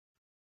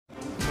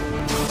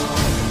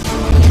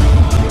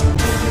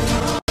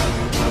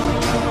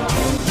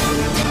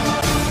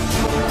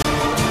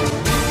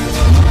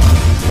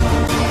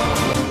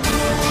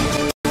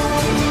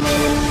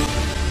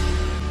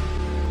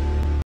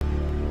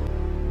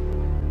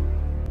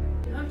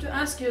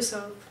ask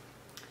yourself,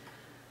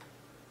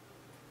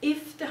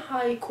 if the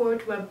High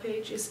Court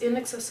webpage is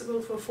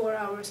inaccessible for 4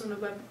 hours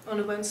on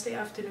a Wednesday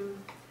afternoon,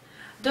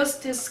 does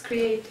this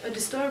create a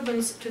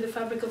disturbance to the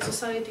fabric of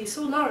society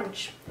so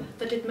large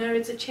that it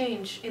merits a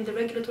change in the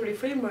regulatory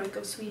framework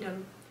of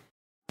Sweden?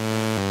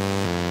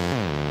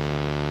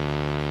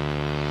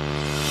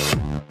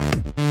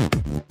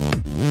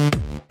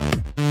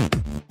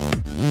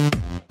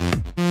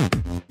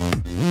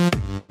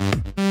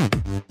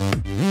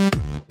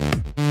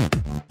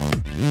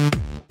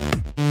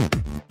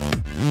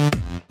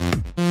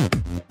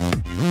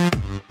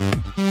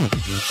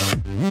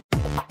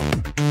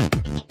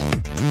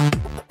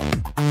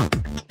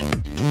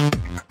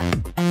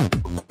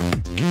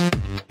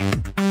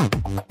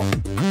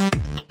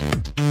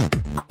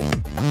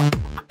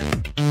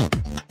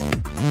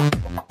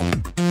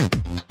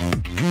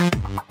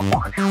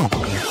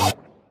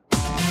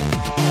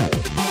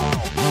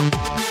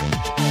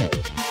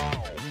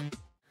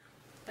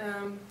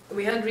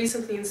 We had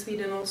recently in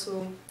Sweden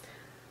also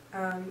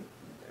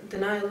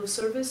denial of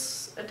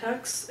service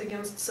attacks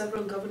against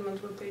several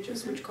government web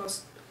pages, which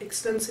caused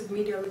extensive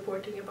media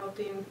reporting about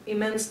the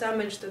immense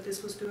damage that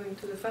this was doing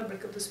to the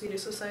fabric of the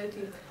Swedish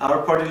society.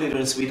 Our party leader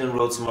in Sweden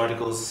wrote some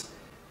articles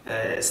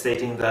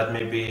stating that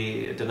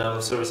maybe denial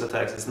of service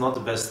attacks is not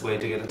the best way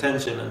to get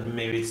attention, and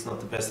maybe it's not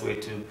the best way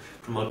to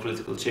promote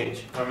political change.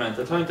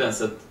 Parlamentet har inte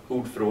ens ett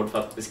ordförråd för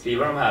att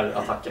beskriva de här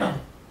attackerna.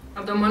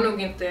 Ja, de har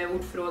nog inte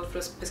ordförråd för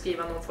att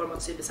beskriva någon form av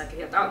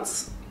cybersäkerhet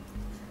alls.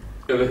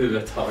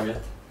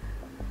 Överhuvudtaget.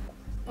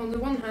 On the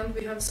one hand,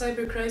 we have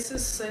cyber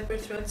crisis, cyber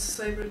threats,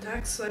 cyber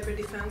attacks, cyber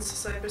defense,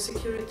 cyber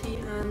security,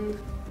 and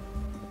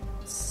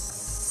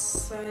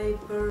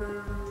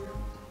cyber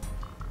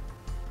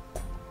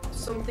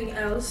something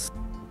else.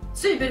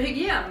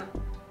 Cyberhygien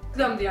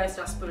glömde jag i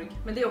Strasbourg,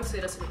 men det är också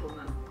i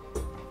resolutionen.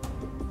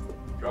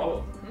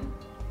 Bra.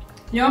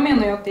 Jag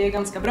menar ju att det är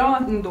ganska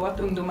bra ändå att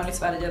ungdomar i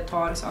Sverige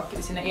tar saker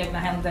i sina egna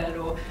händer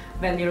och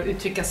väljer att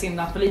uttrycka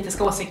sina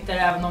politiska åsikter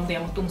även om det är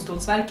mot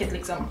Domstolsverket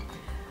liksom.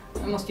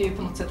 Det måste ju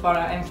på något sätt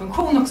vara en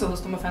funktion också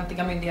hos de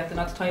offentliga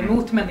myndigheterna att ta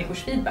emot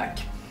människors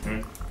feedback.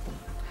 Mm.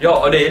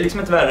 Ja, och det är liksom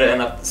inte värre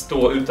än att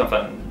stå utanför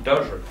en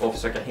dörr och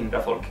försöka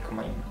hindra folk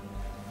komma in.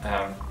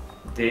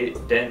 Det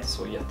är inte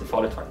så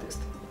jättefarligt faktiskt.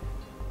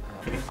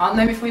 Ja,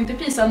 nej, vi får inte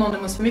prisa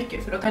Anonymous för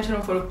mycket för då kanske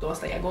de får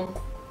uppblåsta egon.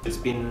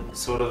 It's been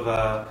sort of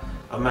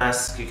a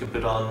mask you can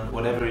put on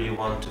whenever you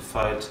want to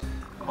fight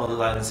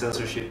online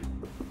censorship.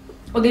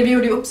 Och det vi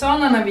gjorde i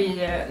Uppsala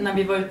när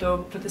vi var ute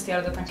och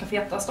protesterade Tanka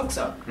fetast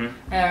också.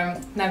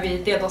 När vi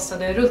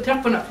dedossade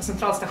rulltrapporna på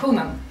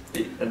centralstationen.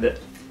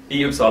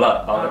 I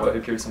Uppsala? Ja, det var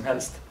hur kul som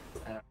helst.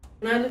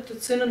 When I looked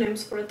at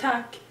synonyms for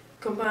attack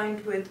combined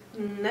with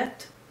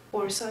net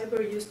or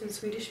cyber used in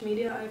Swedish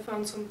media, I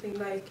found something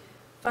like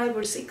 5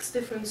 or 6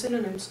 different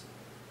synonyms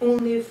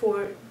only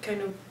for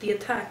kind of the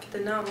attack, the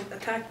noun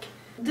attack.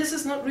 This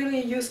is not really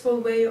a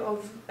useful way of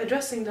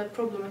addressing that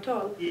problem at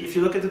all. If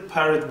you look at the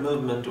pirate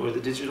movement or the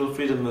digital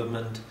freedom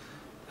movement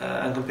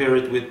and compare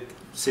it with,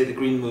 say, the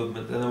green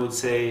movement, then I would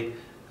say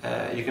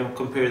you can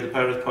compare the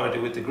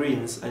Piratparty with the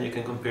Greens and you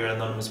can compare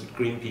Anonymous with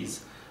Greenpeace.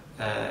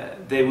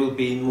 They will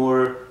be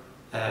more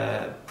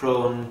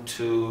prone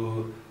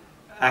to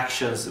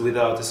actions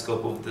without the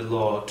scope of the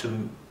law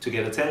to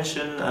get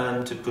attention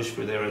and to push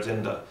for their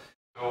agenda.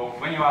 So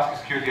when you ask a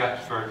security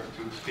expert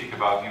to speak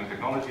about new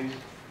technologies,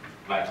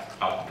 like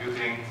cloud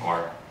computing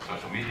or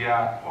social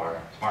media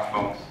or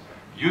smartphones,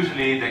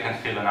 usually they can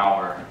fill an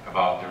hour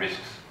about the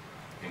risks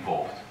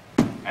involved.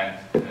 And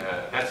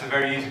that's a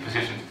very easy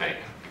position to take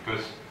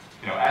because,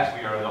 you know, as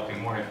we are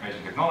adopting more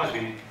information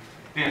technology,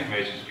 the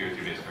information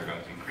security risks are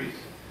going to increase.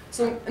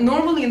 So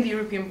normally in the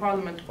European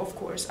Parliament, of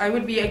course, I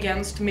would be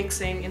against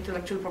mixing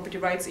intellectual property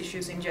rights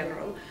issues in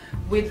general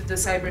with the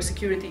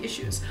cybersecurity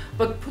issues.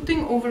 But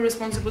putting over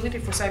responsibility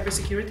for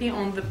cybersecurity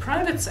on the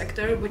private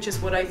sector, which is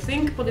what I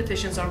think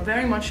politicians are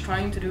very much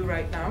trying to do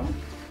right now,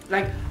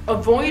 like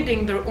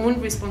avoiding their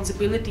own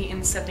responsibility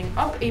in setting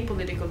up a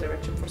political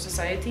direction for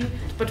society,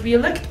 but we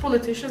elect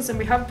politicians and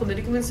we have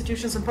political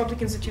institutions and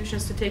public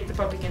institutions to take the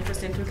public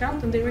interest into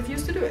account, and they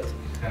refuse to do it.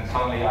 And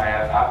suddenly I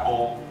have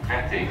Apple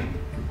vetting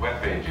web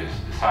pages,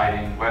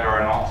 deciding whether or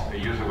not a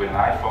user with an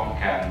iPhone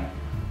can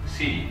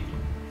see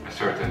a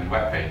certain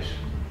web page.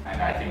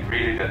 And I think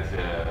really that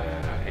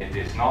it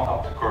is not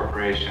up to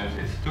corporations,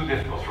 it's too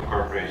difficult for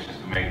corporations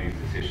to make these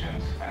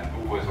decisions, and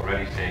Google is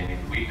already saying it,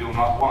 we do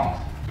not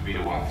want to be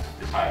the ones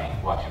deciding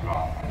what you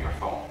run on your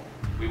phone.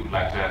 We would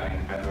like to have an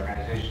independent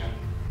organization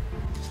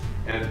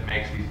that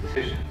makes these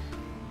decisions.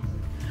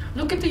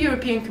 Look at the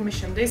European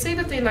Commission. They say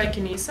that they like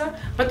ENISA,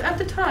 but at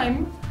the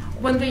time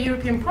when the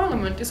European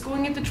Parliament is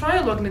going into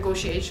trialogue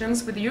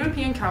negotiations with the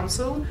European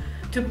Council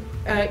to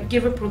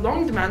give a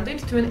prolonged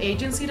mandate to an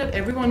agency that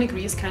everyone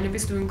agrees kind of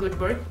is doing good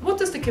work, what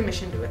does the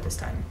Commission do at this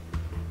time?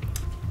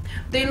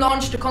 They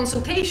launched a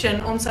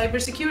consultation on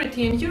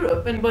cybersecurity in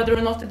Europe and whether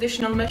or not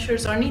additional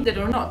measures are needed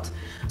or not.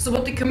 So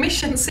what the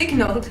Commission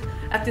signaled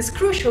at this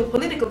crucial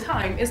political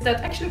time is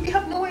that actually we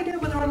have no idea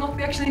whether or not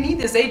we actually need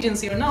this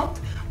agency or not.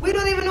 We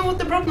don't even know what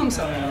the problems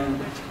are.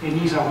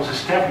 ENISA was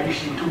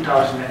established in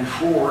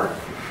 2004.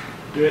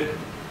 The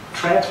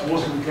threat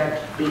wasn't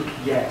that big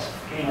yet.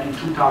 And in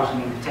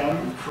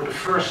 2010, for the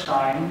first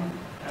time,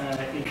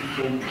 it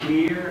became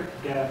clear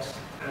that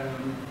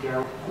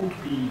there could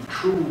be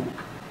true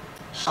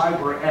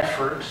cyber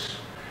efforts,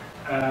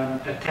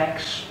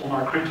 attacks on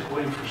our critical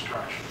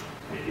infrastructure.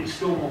 It's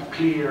still not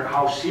clear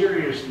how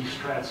serious these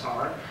threats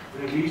are,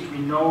 but at least we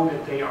know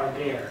that they are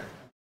there.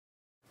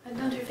 And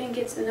don't you think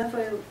it's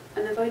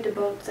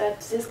unavoidable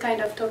that this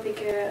kind of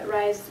topic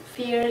rise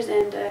fears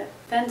and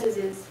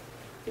fantasies,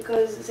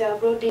 because they are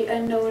broadly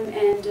unknown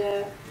and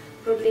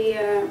probably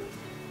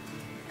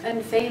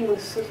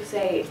unfamous, so to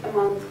say,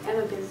 among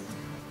MPs?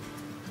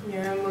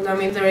 Yeah, well, I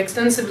mean, they're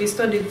extensively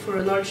studied for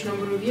a large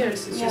number of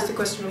years. It's just a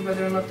question of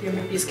whether or not the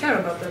MPs care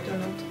about that or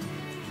not.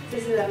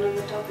 This is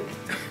another topic.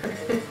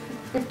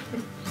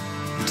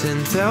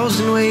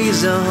 10,000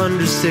 ways,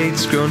 100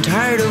 states, grown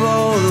tired of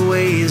all the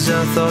ways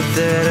I thought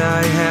that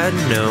I had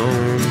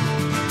known.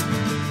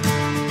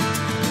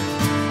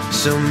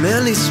 So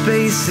many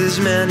spaces,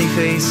 many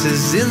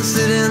faces,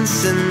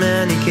 incidents in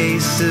many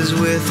cases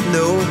with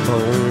no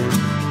home.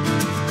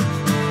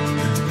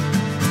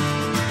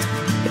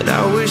 And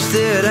I wish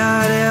that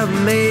I'd have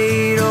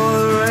made all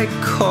the right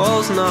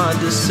calls, not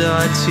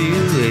decide too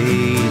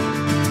late.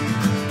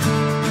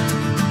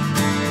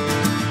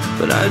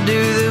 But I do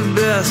the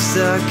best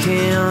I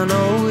can,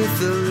 all with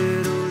the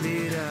little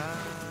that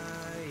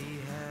I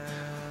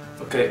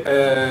have. Okay,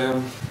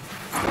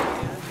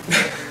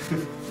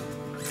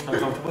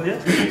 uncomfortable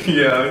yet?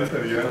 Yeah, I'll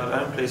tell you. Well,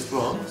 I'm placed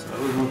wrong, so I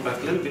will move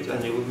back a little bit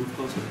and you will move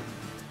closer.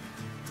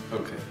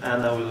 Okay.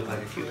 And I will look like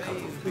a cute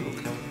couple.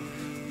 Okay.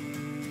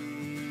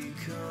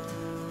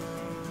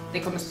 Det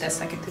kommer Tess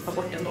säkert klippa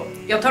bort ändå.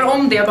 Jag tar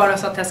om det bara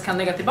så att Tess kan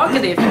lägga tillbaka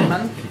det i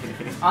filmen.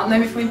 Ja, nej,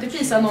 vi får inte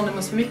prisa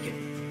Anonymous för mycket.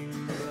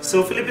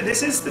 So Felipe,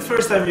 this is the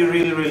first time you're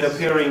really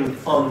appearing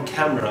on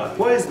camera.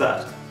 Why is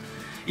that?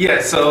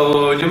 Yeah,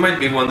 so you might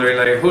be wondering,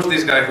 like, who's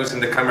this guy who's in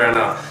the camera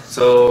now?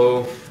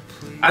 So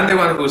I'm the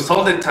one who's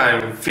all the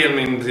time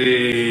filming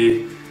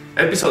the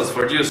episodes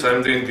for you, so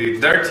I'm doing the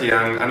dirty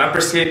and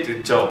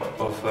unappreciated job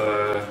of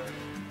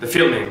the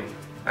filming.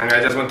 And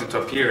I just wanted to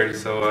appear,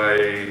 so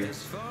I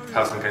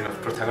have some kind of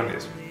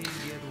protagonism.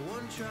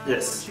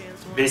 Yes.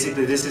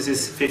 Basically, this is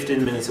his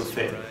 15 minutes of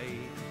fame.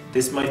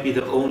 This might be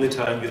the only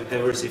time you'll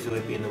ever see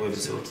Felipe in a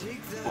webisode.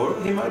 Or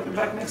he might be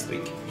back next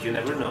week. You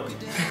never know.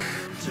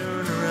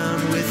 Turn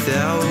around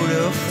without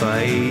a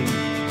fight.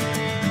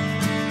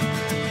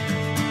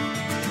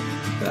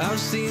 I've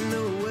seen the